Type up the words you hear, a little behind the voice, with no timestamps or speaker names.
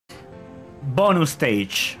Bonus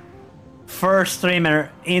stage. First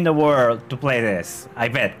streamer in the world to play this, I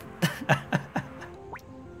bet.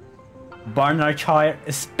 Barnardshire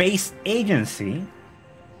Space Agency?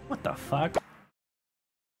 What the fuck?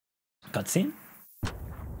 Cutscene?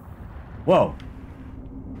 Whoa.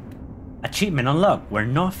 Achievement unlocked, where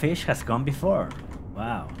no fish has gone before.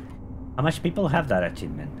 Wow. How much people have that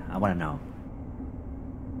achievement? I wanna know.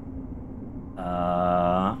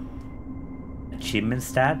 Achievement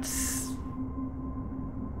stats.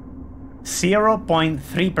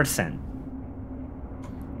 0.3%.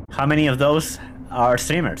 How many of those are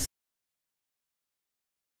streamers?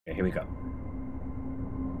 Okay, here we go.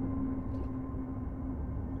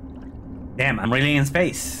 Damn, I'm really in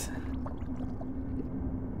space.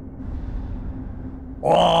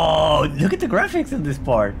 Whoa, look at the graphics in this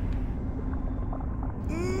part.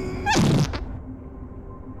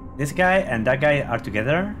 This guy and that guy are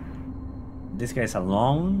together. This guy is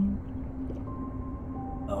alone.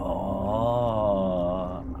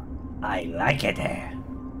 Oh, I like it.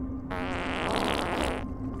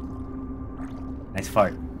 Nice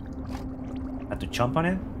fart. Have to jump on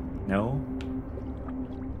it? No.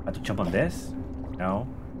 Have to jump on this? No.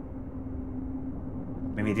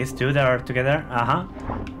 Maybe these two that are together? Uh-huh.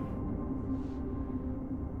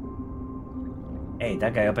 Hey,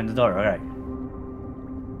 that guy opened the door, alright.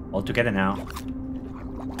 All together now.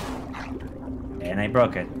 And I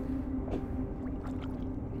broke it.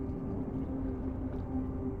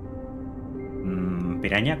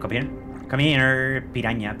 Piranha, come here. Come here,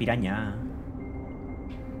 piranha, piranha.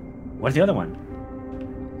 Where's the other one?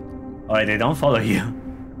 Alright, they don't follow you.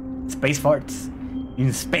 Space farts.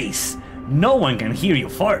 In space, no one can hear you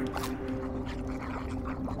fart.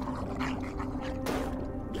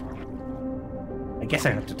 I guess I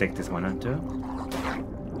have to take this one on too.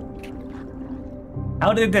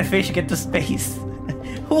 How did the fish get to space?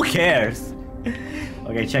 Who cares?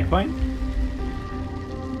 Okay, checkpoint.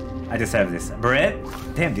 I deserve this. Bread?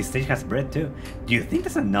 Damn, this stage has bread too. Do you think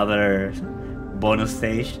there's another bonus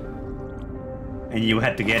stage? And you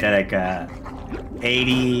had to get like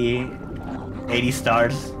 80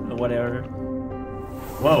 stars or whatever.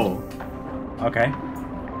 Whoa. Okay.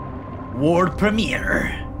 World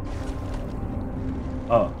premiere.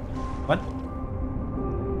 Oh. What?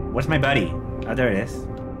 Where's my buddy? Oh, there it is.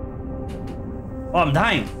 Oh, I'm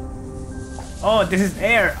dying. Oh, this is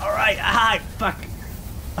air. Alright. Ah, fuck.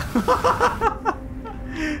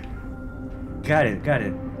 Got it, got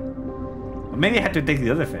it. Maybe I had to take the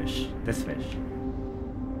other fish. This fish.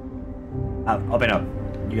 Open up.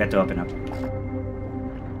 You got to open up.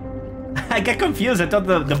 I got confused. I thought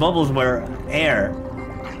the bubbles were air.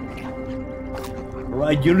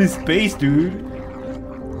 Right, you're in space, dude.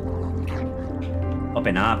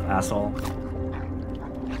 Open up, asshole.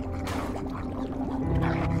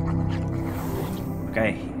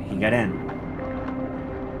 Okay, he got in.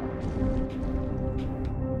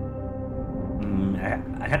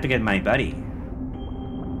 I had to get my buddy.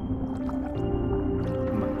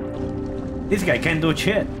 This guy can't do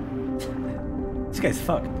shit. This guy's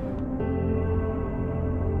fucked.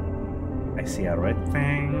 I see a red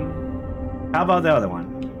thing. How about the other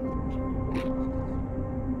one?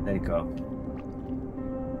 There you go.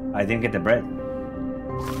 I didn't get the bread.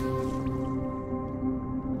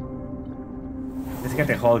 Let's get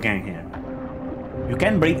the whole gang here. You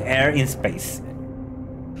can breathe air in space.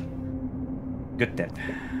 Good tip.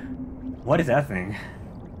 What is that thing?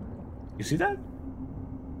 You see that?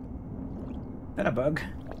 Is that a bug?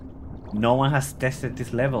 No one has tested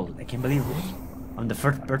this level. I can't believe it. I'm the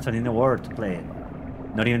first person in the world to play it.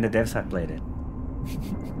 Not even the devs have played it.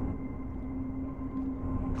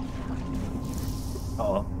 Uh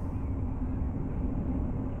oh.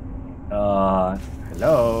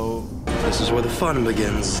 Hello? This is where the fun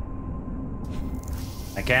begins.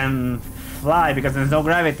 I can fly because there's no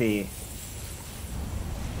gravity.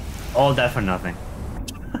 All that for nothing.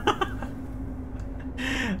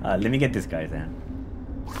 Let me get this guy then.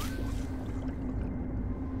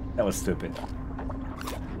 That was stupid.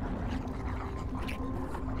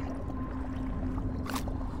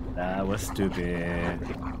 That was stupid.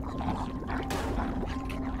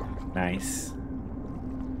 Nice.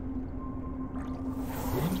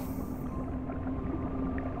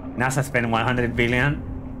 NASA spent 100 billion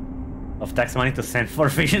of tax money to send 4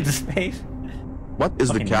 fish into space. What is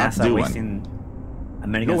Fucking the cat NASA doing? wasting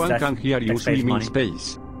American No one can hear you swim in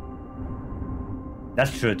space.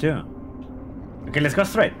 That's true too. Okay, let's go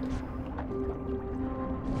straight.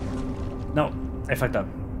 No, I fucked up.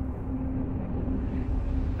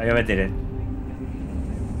 I overdid it.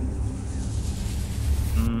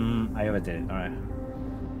 I overdid it, alright.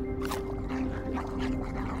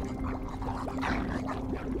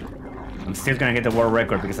 I'm still gonna get the world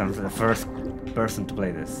record because I'm the first person to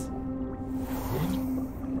play this.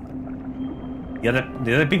 The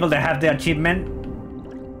other people that have the achievement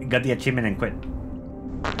got the achievement and quit.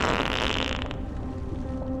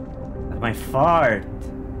 That's my fart.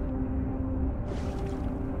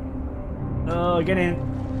 Oh, get in.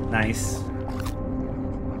 Nice.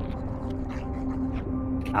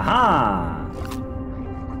 Aha!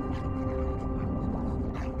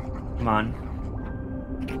 Come on.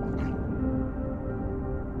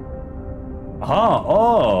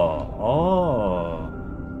 Oh.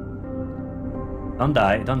 Don't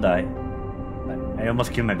die, don't die. I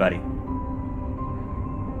almost killed my buddy.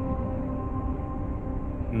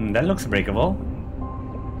 That looks breakable.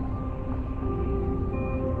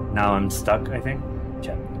 Now I'm stuck, I think.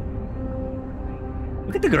 Check.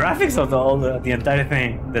 Look at the graphics of the entire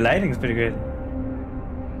thing. The lighting is pretty good.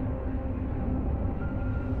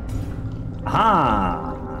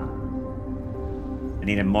 Aha! I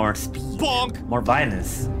needed more speed. Bonk! More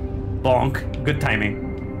violence. Bonk. Good timing.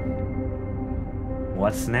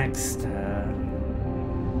 What's next?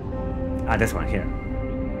 This one here.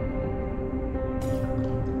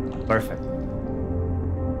 Perfect.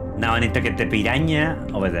 Now I need to get the piranha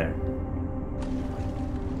over there.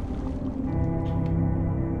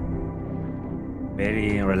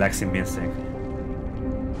 Very relaxing music.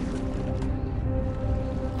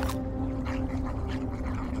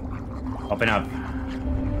 Open up.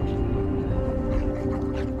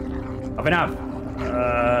 Open up.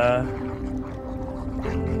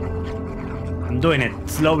 I'm doing it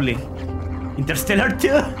slowly. Interstellar 2.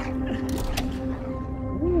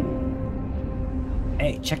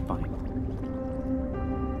 Hey, checkpoint.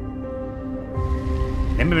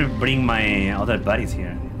 Let me bring my other buddies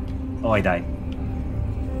here. Oh, I died.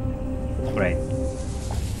 Great.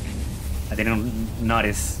 I didn't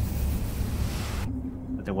notice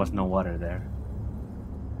that there was no water there.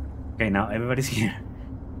 Okay, now everybody's here.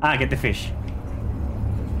 Ah, get the fish.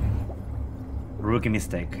 Rookie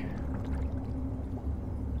mistake.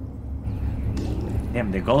 Damn,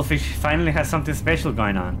 the goldfish finally has something special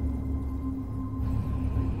going on.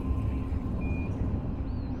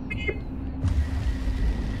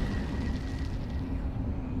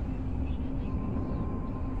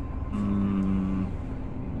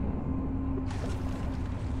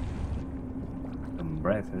 Some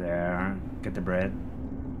bread there. Get the bread.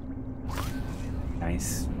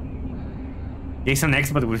 Nice. Jason X,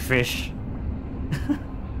 but with fish.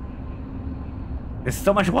 There's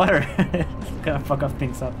so much water. It's gonna fuck up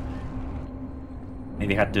things up.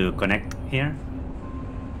 Maybe I had to connect here.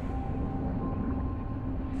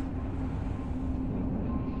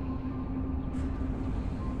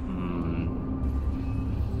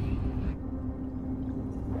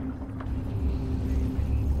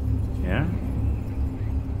 Yeah.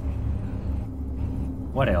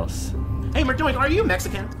 What else? Hey, Murdoink, are you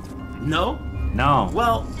Mexican? No? No.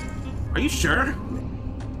 Well, are you sure?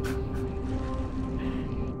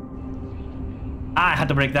 Ah, I had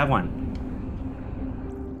to break that one.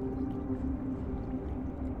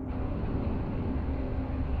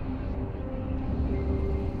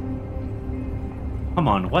 Come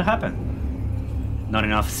on, what happened? Not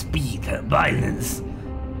enough speed, violence,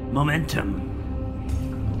 momentum.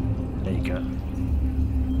 There you go.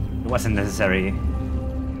 It wasn't necessary.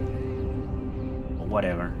 Or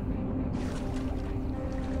whatever.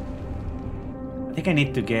 I think I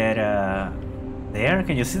need to get there.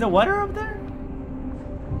 Can you see the water up there?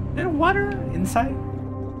 Is there water inside?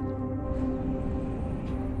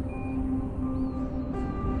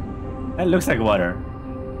 That looks like water.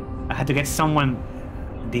 I had to get someone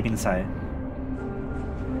deep inside.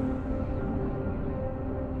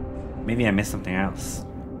 Maybe I missed something else.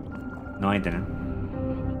 No, I didn't.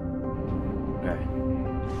 Okay.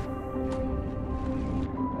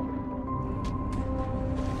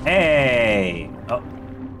 Hey! Oh.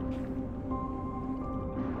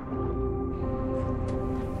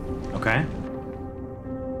 Okay.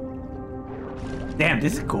 Damn,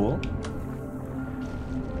 this is cool.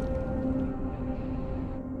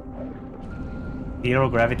 Zero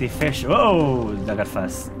gravity fish. Whoa! That got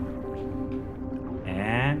fast.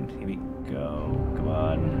 And here we go. Come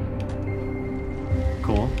on.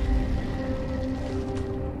 Cool.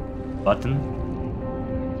 Button.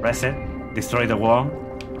 Press it. Destroy the wall.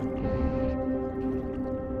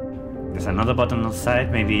 There's another button on the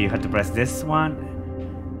side. Maybe you have to press this one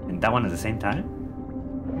and that one at the same time.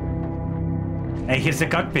 Hey, here's the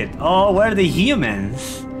cockpit. Oh, where are the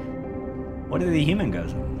humans? Where did the human go?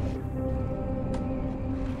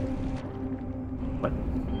 What?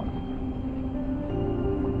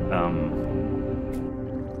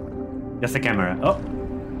 Just the camera. Oh.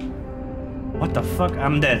 What the fuck?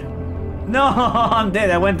 I'm dead. No, I'm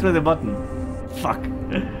dead. I went through the button. Fuck.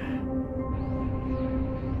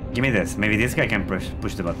 Give me this. Maybe this guy can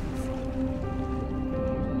push the buttons.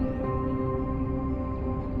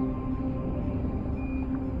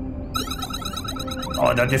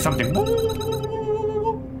 Oh, that did something.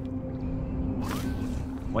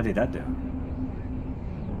 What did that do?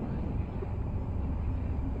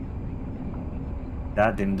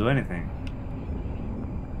 That didn't do anything.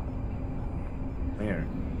 Weird.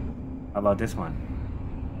 How about this one?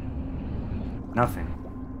 Nothing.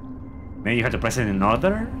 Maybe you have to press it in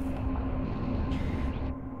order?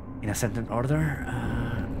 In a certain order?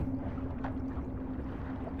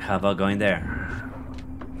 How about going there?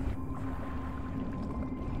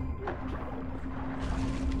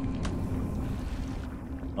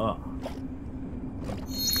 Oh.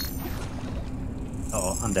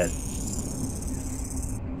 Oh, I'm dead.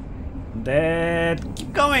 I'm dead.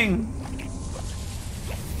 Keep going.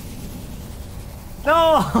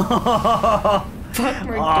 No! Fuck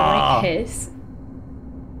Murdoink hiss.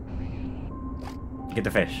 Get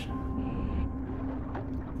the fish.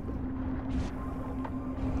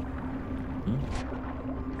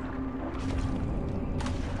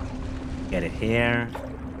 Get it here.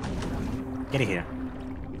 Get it here.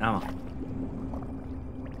 Oh.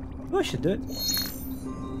 Oh, I should do it.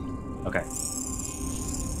 Okay.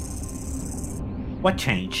 What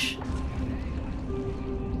change?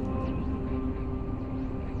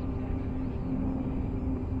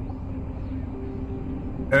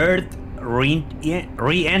 Earth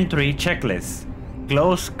re-entry checklist.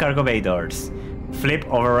 Close cargo bay doors. Flip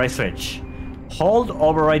override switch. Hold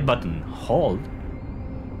override button. Hold?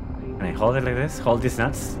 Can I hold it like this? Hold these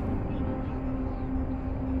nuts?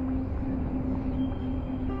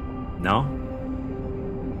 No?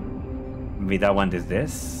 Maybe that one is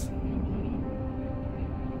this?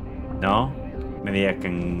 No? Maybe I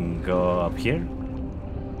can go up here?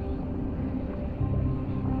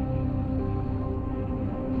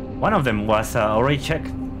 One of them was already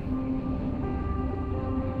checked.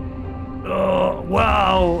 Oh,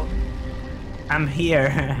 wow! I'm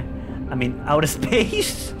here. I'm in outer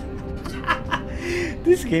space.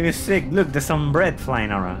 This game is sick. Look, there's some bread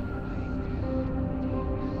flying around.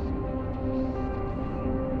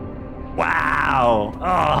 Wow!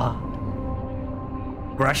 Oh!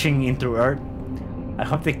 Crashing into Earth. I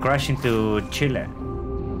hope they crash into Chile.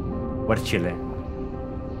 What's Chile?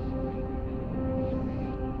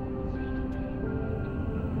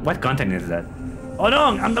 What content is that? Oh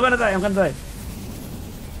no! I'm gonna die! I'm gonna die!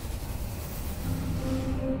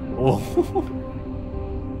 Oh!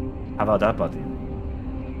 How about that button?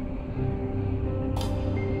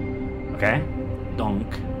 Okay. Donk.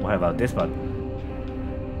 What about this button?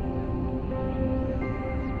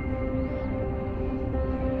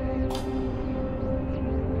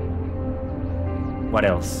 What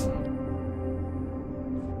else?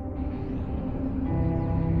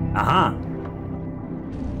 Aha!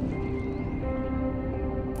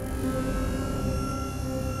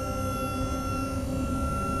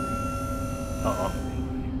 Uh-oh.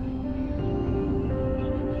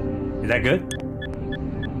 Is that good?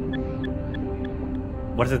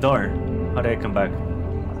 What's the door? How do I come back?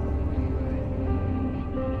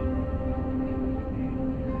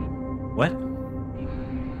 What?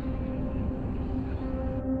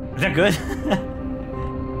 Is that good?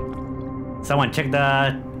 Someone check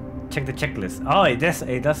the checklist. Oh, it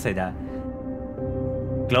does say that.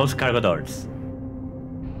 Close cargo doors.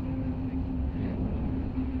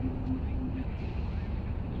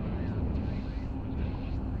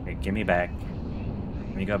 Okay, give me back.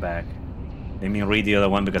 Let me go back. Let me read the other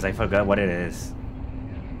one because I forgot what it is.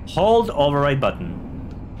 Hold override button.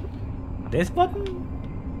 This button?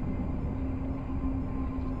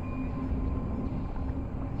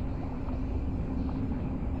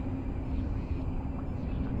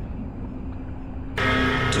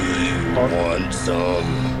 Do you want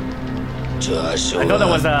some? Joshua. I thought that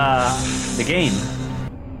was the game.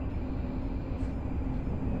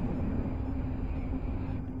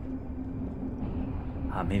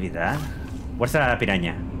 Maybe that? What's a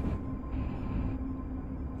piranha?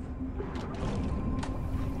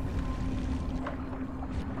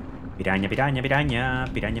 Piranha, piranha, piranha,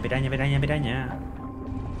 piranha, piranha, piranha, piranha.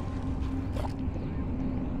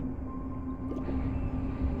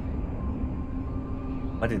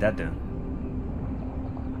 What did that do?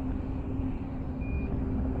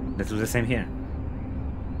 Let's do the same here.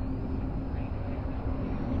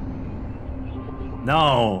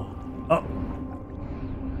 No! Oh!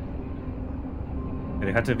 Did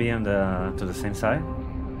it have to be on to the same side?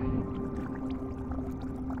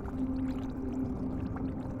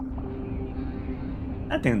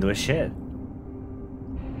 That didn't do a shit.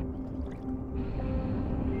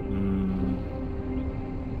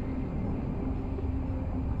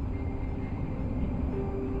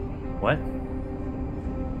 What?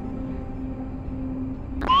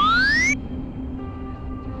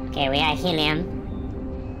 Okay, we are helium.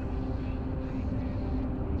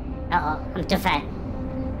 Uh-oh, I'm too fat.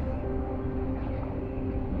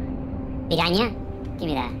 Piranha? Give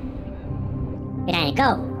me that. Piranha,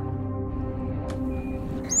 go!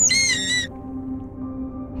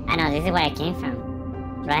 I know, this is where I came from.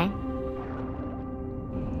 Right?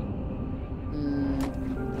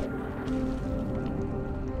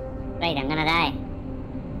 Right, I'm gonna die.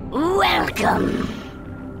 Welcome!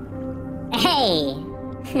 Hey!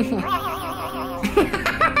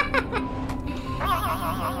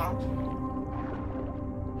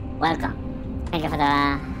 Welcome. Thank you for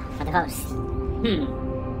the host.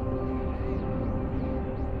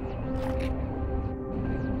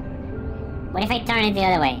 What if I turn it the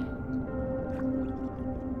other way?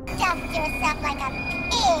 Dump yourself like a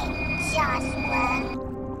pig, Joshua.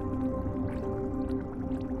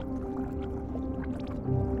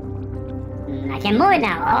 I can move it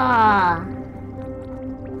now. Oh.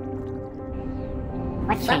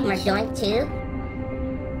 What changed? Murdoink too?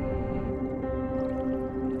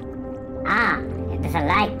 Ah, there's a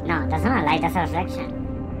light. No, that's not a light, that's a reflection.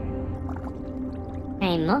 Can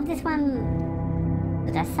I move this one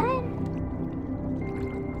to that side?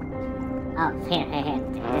 Oh, here,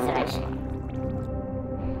 this direction.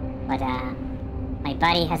 But, my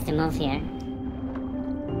body has to move here.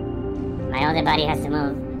 My other body has to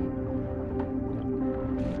move.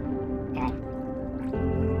 Okay.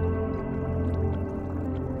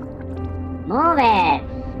 Move it!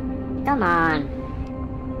 Come on.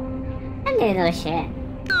 I didn't do shit.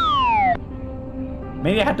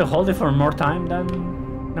 Maybe I had to hold it for more time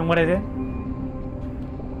than what I did.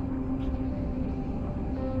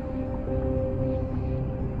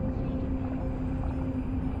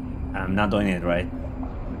 I'm not doing it right.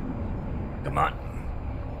 Come on.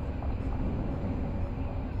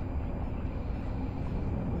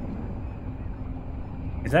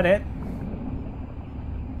 Is that it?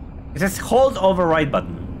 It says hold override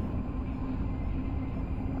button.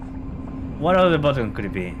 What other button could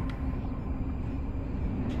it be?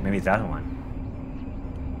 Maybe it's that one.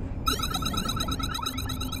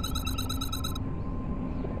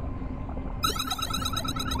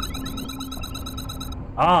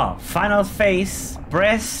 Ah, final phase,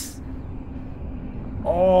 press.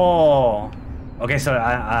 Oh. Okay, so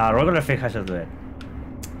a regular phase has to do it.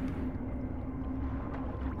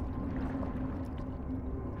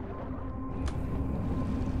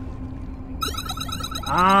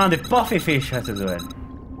 Ah, the puffy fish has to do it.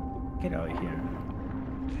 Get out of here.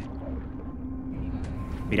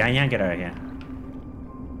 Piranha, get out of here.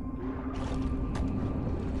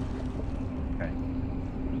 Okay.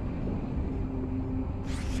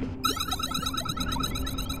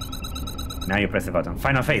 Now you press the button.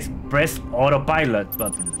 Final phase. Press autopilot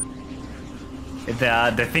button.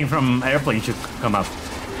 The thing from airplane should come up.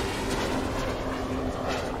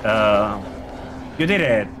 You did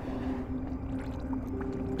it.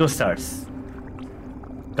 2 stars.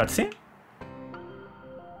 Cutscene?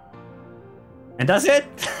 And that's it?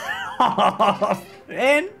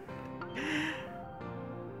 and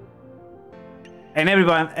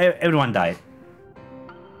everyone died.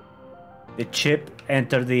 The chip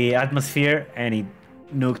entered the atmosphere and it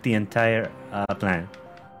nuked the entire planet.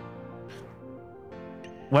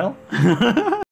 Well.